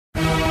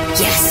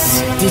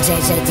Yes, DJ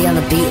JD on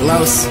the beat,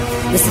 Los.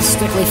 This is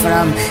strictly for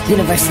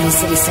University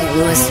City, St.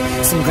 Louis.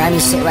 Some grimy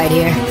shit right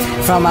here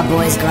for all my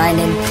boys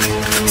grinding.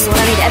 So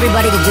what I need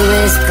everybody to do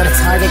is go to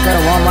Target, go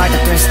to Walmart, the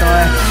thrift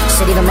store.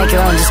 Shit, even make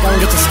your own. Just go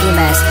and get your ski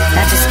mask.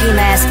 Not your ski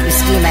mask, your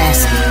ski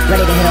mask.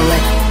 Ready to hit a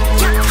lick.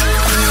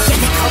 Yeah,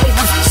 they call me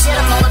one shit.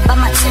 I'm all about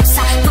my chips.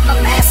 I put my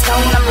mask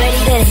on. I'm ready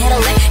to hit a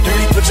lick.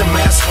 Dirty, put your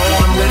mask on.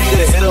 I'm ready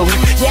to hit a lick.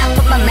 Yeah, I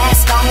put my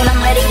mask on. I'm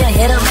ready to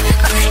hit a lick.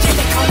 Yeah,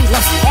 they call me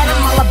Los, and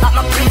I'm all about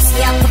my bricks.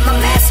 Yeah, I put my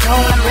mask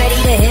on. I'm ready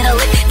to hit a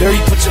lick. Dirty,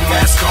 put your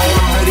mask on.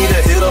 I'm ready to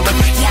hit a lick.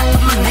 Yeah, I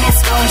put my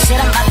mask on. Shit,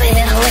 I'm about to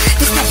hit a lick.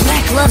 This that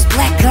black gloves,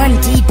 black gun,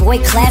 D-boy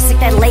classic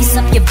that lace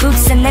up your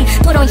boots and then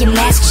put on your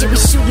mask. Shit, we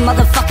shooting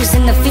motherfuckers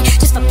in the feet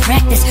just for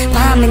practice.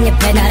 Bomb in your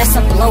bed, now that's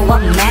a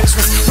blow-up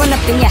mattress. Run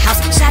up in your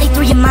house, shotty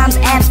through your mom's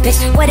abs, bitch.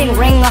 Wedding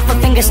ring off a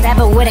finger, stab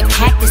her with a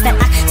cactus. That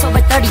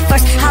October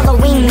 31st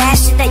Halloween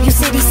mass shit. That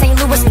U-City, St.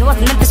 Louis, North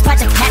Memphis,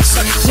 Project Pack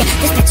shit. Yeah,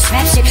 this that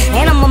trap shit.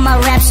 And I'm on my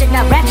rap shit,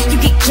 not rap. You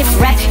get gift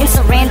wrapped in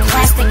saran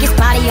plastic. His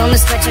body on the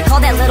stretcher, call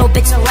that little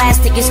bitch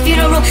elastic. His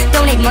funeral,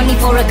 donate money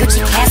for a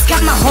Gucci cast.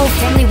 Got my whole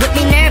family with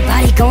me, and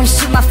everybody go and shoot.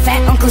 My fat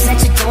uncles at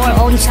your door,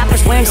 holding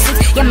choppers, wearing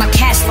suits. Yeah, my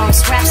cash long,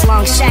 straps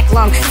long, shack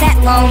long, that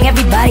long.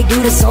 Everybody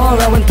do the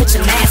Zorro and put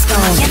your mask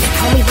on. Yeah, they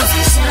call me Los,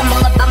 shit, I'm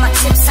all about my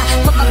chips. I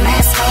put my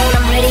mask on,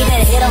 I'm ready to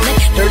hit a lick.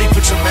 Dirty,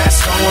 put your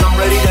mask on. I'm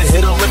ready to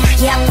hit a lick.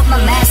 Yeah, I put my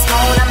mask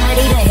on, I'm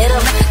ready to hit a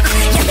lick.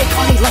 Yeah, they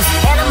call me Los,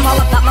 and I'm all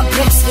about my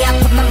bricks. Yeah,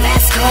 I put my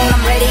mask on,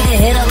 I'm ready to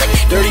hit a lick.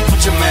 Dirty,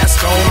 put your mask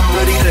on. I'm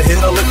ready to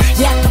hit a lick.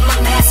 Yeah, I put my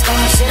mask on,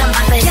 shit, I'm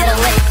about to hit a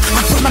lick.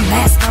 I put my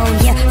mask on,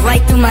 yeah,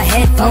 right through my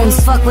headphones.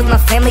 Fuck with my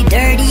family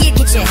dirty, you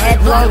get your head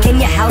blown.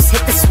 In your house,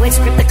 hit the switch,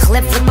 grip the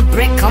clip, flip a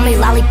brick. Call me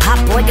lollipop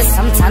boy, cause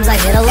sometimes I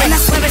hit a lick. And I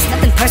swear it's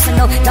nothing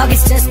personal, dog,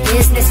 it's just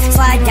business.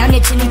 Slide down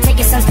your chimney, take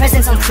your son's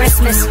presents on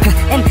Christmas.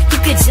 And you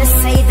could just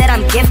say that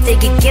I'm gifted.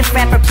 Get gift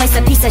wrap, replace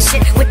a piece of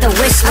shit with the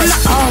wish list. I'm the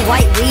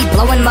all-white weed,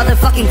 blowing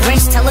motherfucking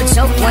Grinch. Tell a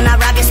joke when I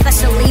rob you,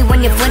 especially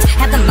when you flinch.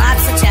 Have the mob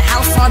set your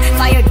house on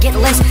fire, get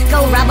lynched.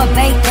 Go rob a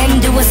bank, then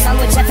do a song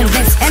with Jeff and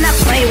Vince. And I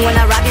pray when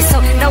I rob you, so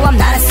no, I'm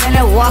not a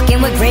sinner. Walk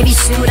in with gravy,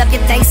 shoot up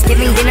your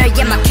Thanksgiving dinner.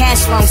 Yeah, my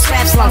cash long,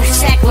 straps long,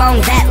 shack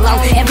long, that long.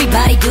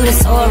 Everybody do the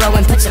Zorro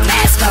and put your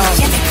mask on.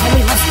 Yeah, they call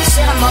me Los,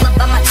 shit, I'm all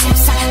about my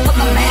chips. I put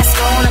my mask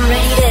on, I'm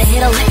ready to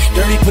hit a lick.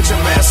 Dirty, put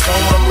your mask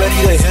on. I'm ready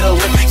to hit a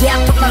lick. Yeah, I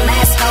put my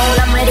mask on,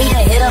 I'm ready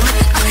to hit a lick.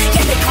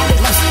 Yeah, they call me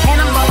Los, and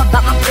I'm all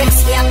about my bricks.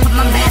 Yeah, I put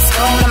my mask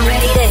on, I'm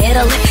ready to hit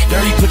a lick.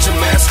 Dirty, put your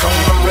mask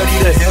on.